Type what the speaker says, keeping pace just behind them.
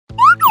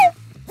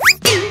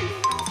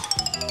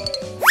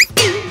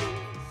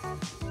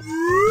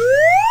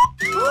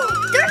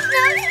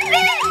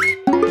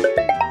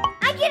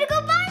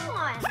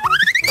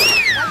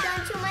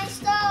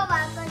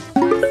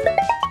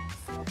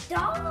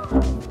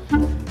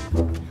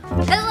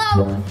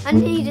No! I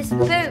need a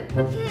spoon.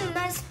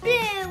 A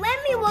spoon.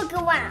 Let me look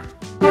around.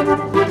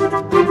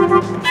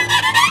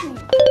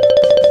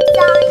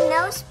 Sorry,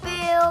 no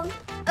spoon.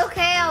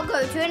 Okay, I'll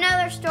go to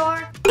another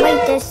store.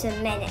 Wait just a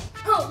minute.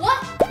 Oh,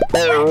 what?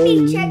 Let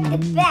me check the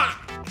back.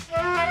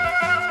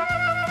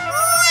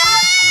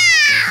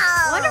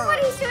 Wonder what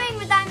he's doing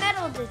with that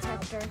metal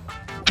detector.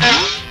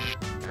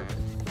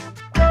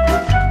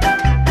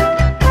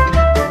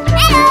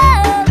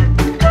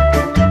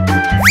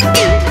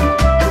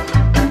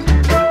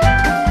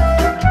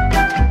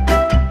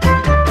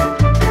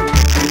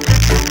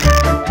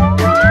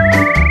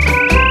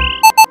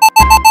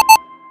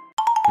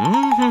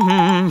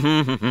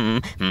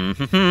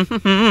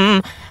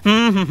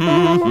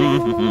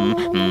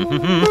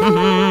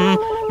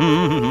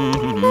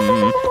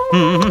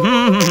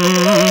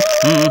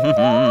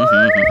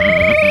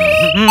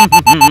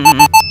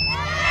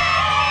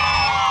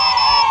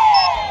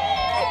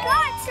 I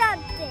got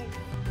something.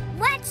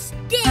 Let's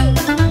dig.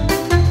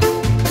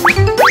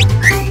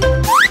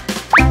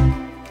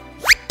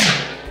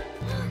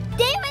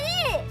 There it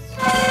is.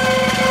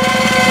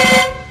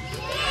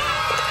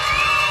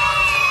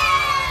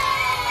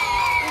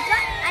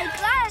 I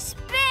got a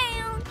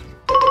spoon.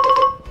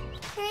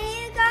 Here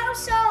you go,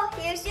 so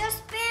here's your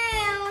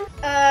spoon.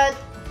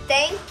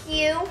 Thank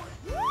you.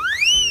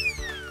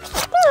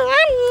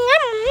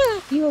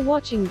 You are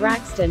watching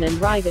Braxton and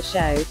Ryder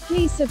show.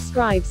 Please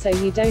subscribe so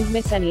you don't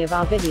miss any of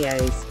our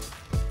videos.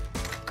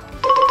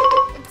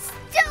 It's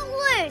still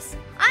loose.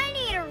 I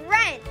need a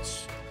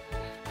wrench.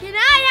 Can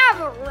I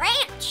have a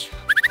wrench?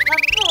 But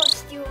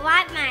first, do you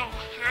like my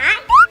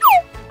hat?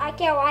 I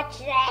can watch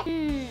that.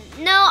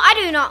 No, I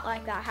do not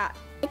like that hat.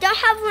 I don't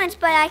have wrench,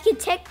 but I can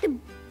take the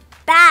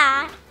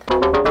back.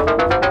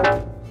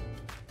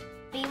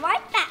 Be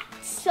right back.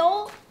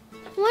 So,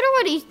 Wonder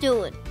what he's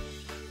doing.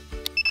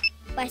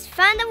 let's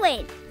find the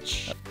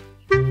wrench.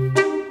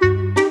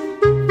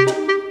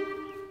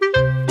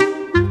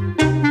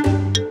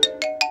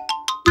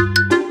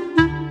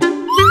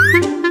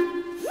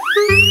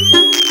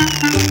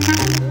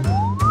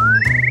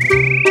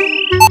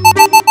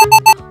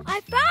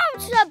 I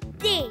found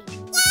something.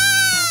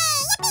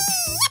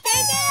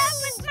 Take it up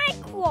with my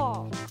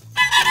claw.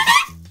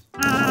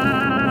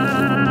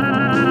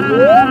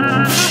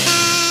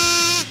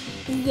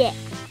 Yeah,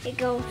 it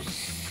goes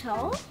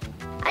so.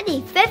 I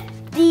need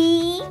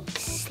 50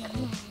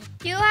 cents.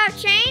 Do you have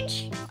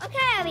change? Okay,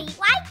 I'll be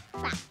right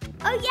back.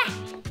 Oh yeah.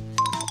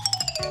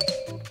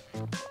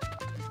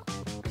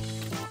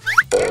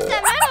 There's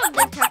that metal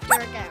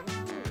detector again.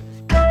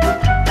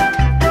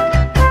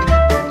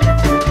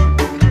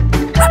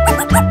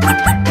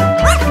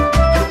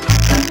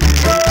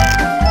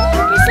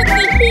 There's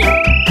something here.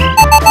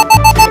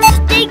 Let's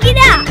take it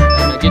out.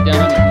 Get down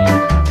on your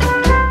knees.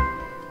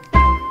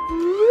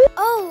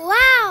 Oh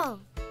wow.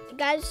 I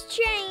got his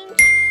change.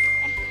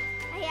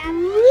 I have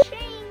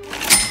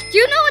change. Do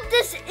you know what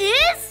this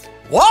is?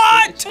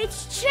 What?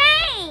 It's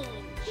change.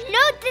 No,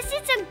 this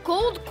is a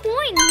gold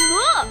coin.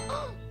 Look.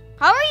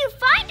 How are you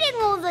finding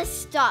all this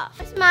stuff?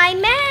 It's my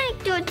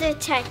metal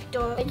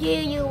detector. Do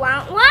you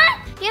want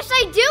one? Yes,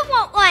 I do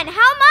want one.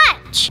 How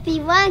much? Be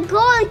one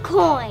gold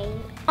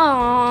coin.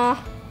 Aw.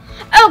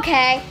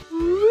 Okay.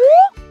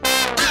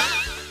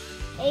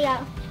 There you go.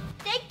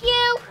 Thank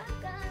you.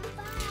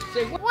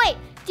 Say what? Wait,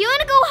 do you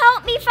want to go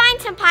help me find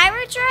some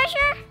pirate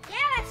treasure?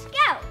 Yeah, let's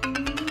go.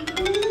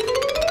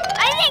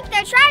 I think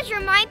the treasure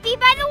might be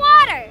by the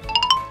water.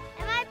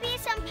 There might be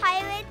some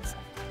pirate's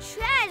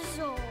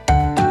treasure.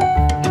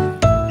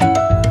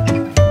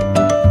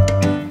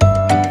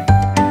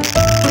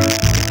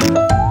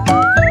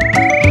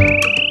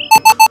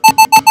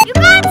 You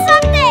got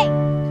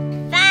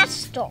something!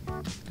 Faster.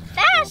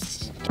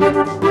 Fast.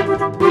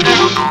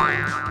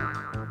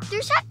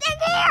 There's something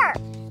here!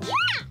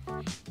 Yeah.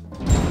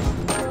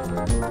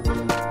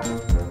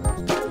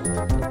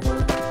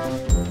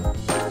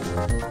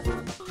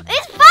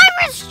 It's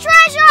pirate's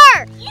treasure!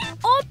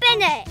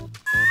 Open it!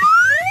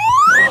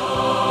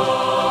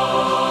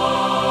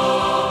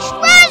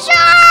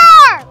 Treasure!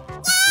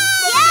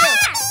 Yeah.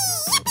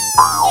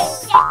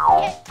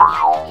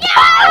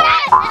 Yeah!